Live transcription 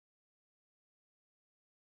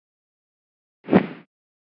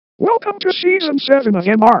Welcome to Season 7 of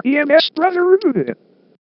MREMS Brother Rebooted.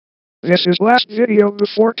 This is last video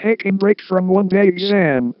before taking break from one-day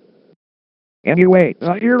exam. Anyway,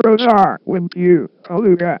 the heroes are Wimpu,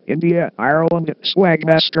 Kaluga, India, Ireland,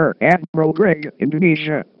 Swagmaster, Admiral Greg,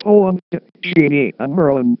 Indonesia, Poland, Genie, and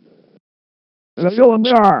Merlin. The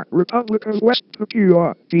villains are Republic of West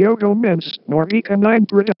Papua, Diogo Mins, Norvika 9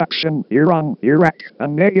 Production, Iran, Iraq,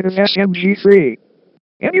 and Negative SMG3.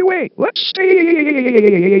 Anyway, let's start.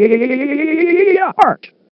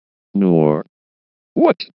 Nor.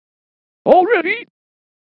 What? Already?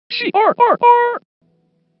 CRRR!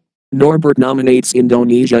 Norbert nominates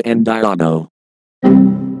Indonesia and Diogo.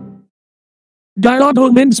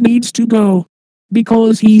 Diogo Mins needs to go.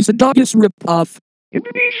 Because he's a doggish rip-off.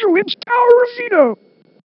 Indonesia wins power of veto.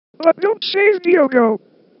 But don't save Diogo.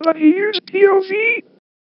 But he used POV.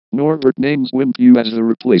 Norbert names Wimpu as the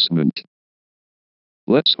replacement.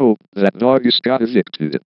 Let's hope that Doggish got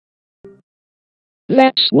evicted.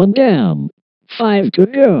 That's one down. 5 to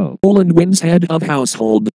go. Poland wins head of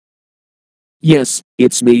household. Yes,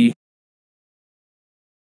 it's me.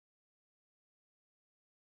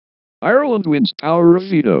 Ireland wins power of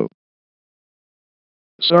veto.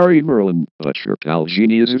 Sorry, Merlin, but your pal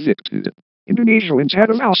Genie is evicted. Indonesia wins head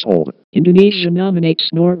of household. Indonesia nominates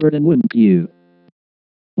Norbert and Wimpu.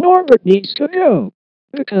 Norbert needs to go,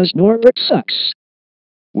 because Norbert sucks.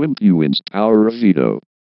 Wimpu wins power of veto.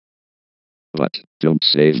 But don't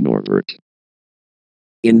save Norbert.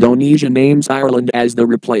 Indonesia names Ireland as the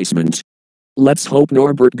replacement. Let's hope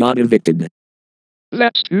Norbert got evicted.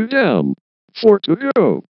 That's 2 down. 4 to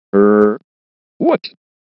go. What?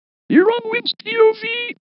 Iran wins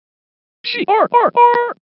POV?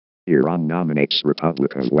 CRRR! Iran nominates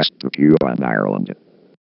Republic of West Papua and Ireland.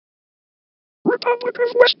 Republic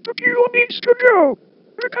of West Papua needs to go,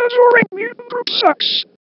 because Orang Mutant Group sucks.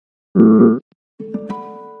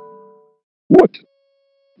 What?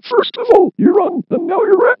 First of all, Iran, and now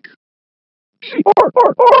Iraq?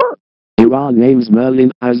 CRRR! Iran names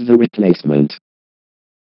Merlin as the replacement.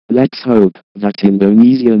 Let's hope that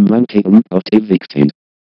Indonesian monkey group got evicted.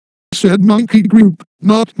 Said monkey group,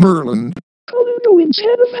 not Merlin. Kaluga wins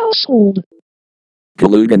head of household.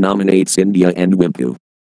 Kaluga nominates India and Wimpu.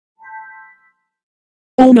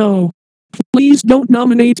 Oh no. Please don't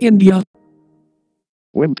nominate India.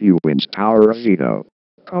 Wimpu wins power of veto.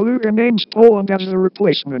 Kaluga names Poland as the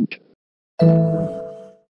replacement.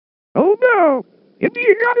 Oh no!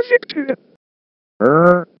 India got evicted!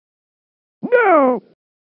 No!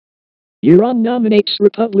 Iran nominates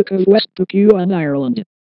Republic of West Papua and Ireland.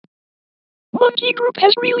 Monkey Group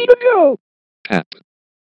has really to go! Pep.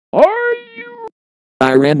 Are you?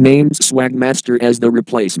 Iran names Swagmaster as the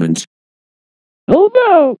replacement. Oh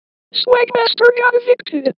no! Swagmaster got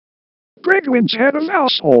evicted! Greg wins head of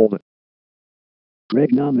household.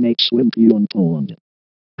 Greg nominates Wimpu and Poland.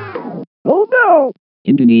 Oh no!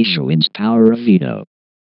 Indonesia wins power of veto.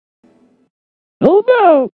 Oh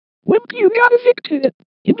no! Wimpu got evicted!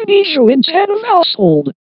 Indonesia wins head of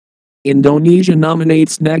household. Indonesia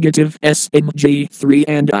nominates negative SMG3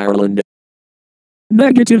 and Ireland.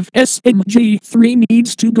 Negative SMG3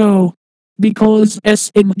 needs to go. Because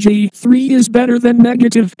SMG3 is better than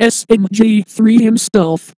negative SMG3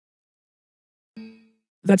 himself.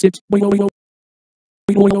 That's it.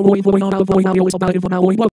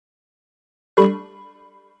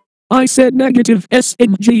 I said negative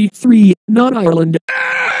SMG3, not Ireland.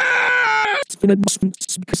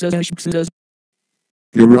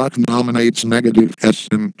 Iraq nominates negative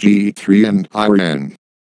SMG3 and Iran.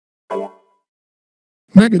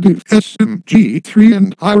 Negative SMG3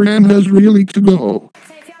 and Iran has really to go.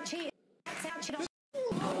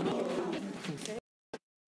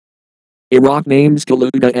 Iraq names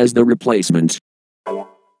Kaluga as the replacement.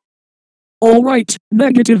 Alright,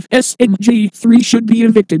 negative SMG3 should be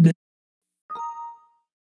evicted.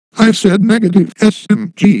 I said negative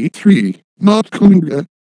SMG3, not Kaluga.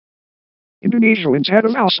 Indonesia wins head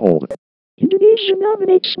of household. Indonesia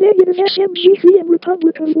nominates negative SMG3 and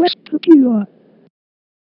Republic of West Papua.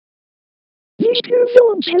 These 2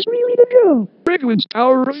 villains has really to go. Greg wins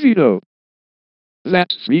power of veto.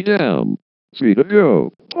 That's 3 down. 3 to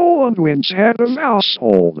go. Poland wins head of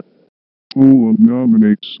household. Poland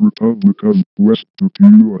nominates Republic of West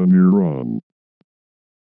Papua and Iran.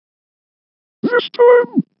 This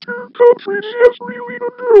time, 2 countries has really to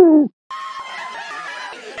go.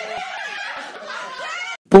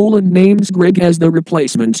 Poland names Greg as the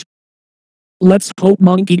replacement. Let's hope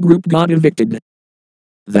Monkey Group got evicted.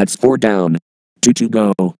 That's 4 down. 2 to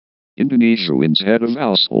go. Indonesia wins head of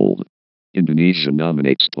household. Indonesia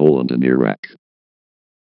nominates Poland and Iraq.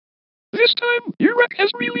 This time, Iraq has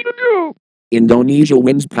really to go. Indonesia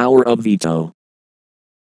wins power of veto.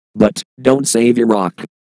 But don't save Iraq.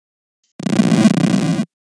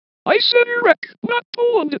 I said Iraq, not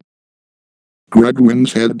Poland. Greg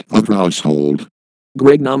wins head of household.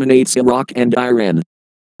 Greg nominates Iraq and Iran.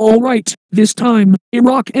 Alright, this time,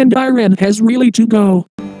 Iraq and Iran has really to go.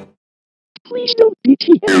 Please don't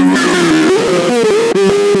BTS.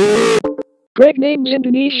 Greg names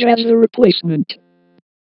Indonesia as the replacement.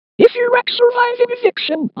 If Iraq survives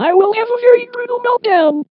eviction, I will have a very brutal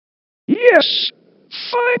meltdown. Yes,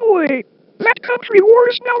 finally! That country war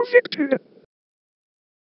is now evicted.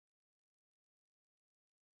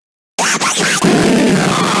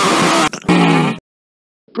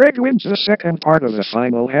 Greg wins the second part of the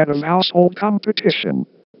final head of household competition.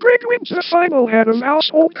 Greg wins the final head of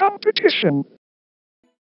household competition.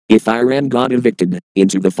 If Iran got evicted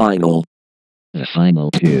into the final, The final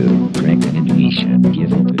two, Greg and Indonesia,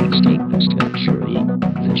 give open statements to the jury.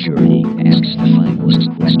 The jury asks the finalist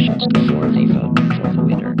questions before they vote for the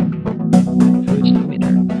winner. Who's the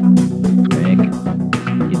winner? Greg,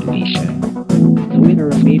 Indonesia. The winner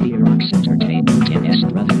of Media Rocks Entertainment and S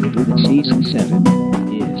Brother Rebooted Season 7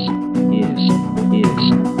 is. Indonesia!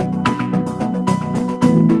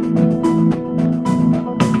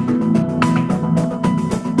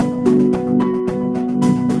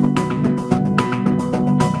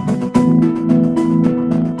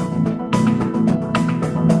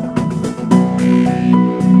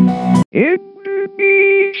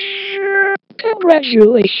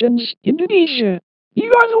 Congratulations, Indonesia!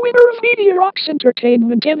 You are the winner of Media Rocks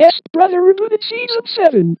Entertainment and S Brother Rebooted Season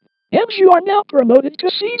 7, and you are now promoted to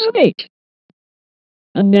Season 8.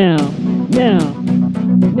 And now,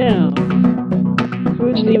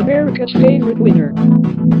 who's the America's favorite winner?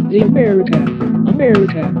 The America's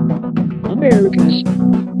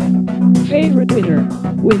favorite winner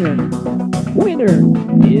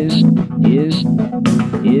is.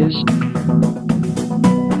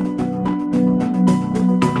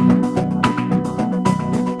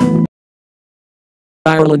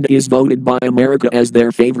 Ireland is voted by America as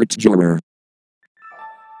their favorite juror.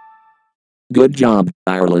 Good job,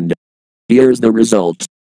 Ireland. Here's the result.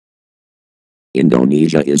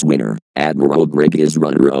 Indonesia is winner, Admiral Greg is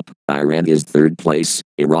runner-up, Iran is third place,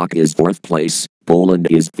 Iraq is fourth place, Poland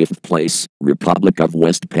is fifth place, Republic of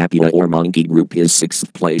West Papua or Monkey Group is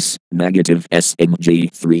sixth place, negative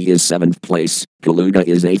SMG3 is seventh place, Kaluga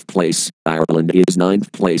is eighth place, Ireland is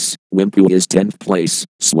ninth place, Wimpu is 10th place,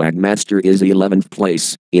 Swagmaster is 11th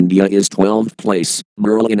place, India is 12th place,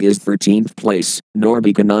 Merlin is 13th place,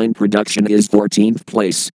 Norbica 9 Production is 14th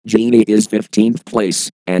place, Genie is 15th place,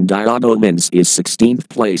 and Diago Mens is 16th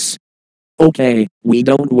place. Okay, we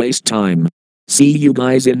don't waste time. See you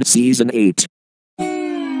guys in Season 8.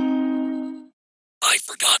 I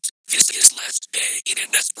forgot, this is last day in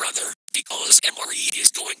MS Brother, because MRE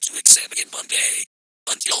is going to examine Monday.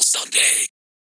 Until Sunday.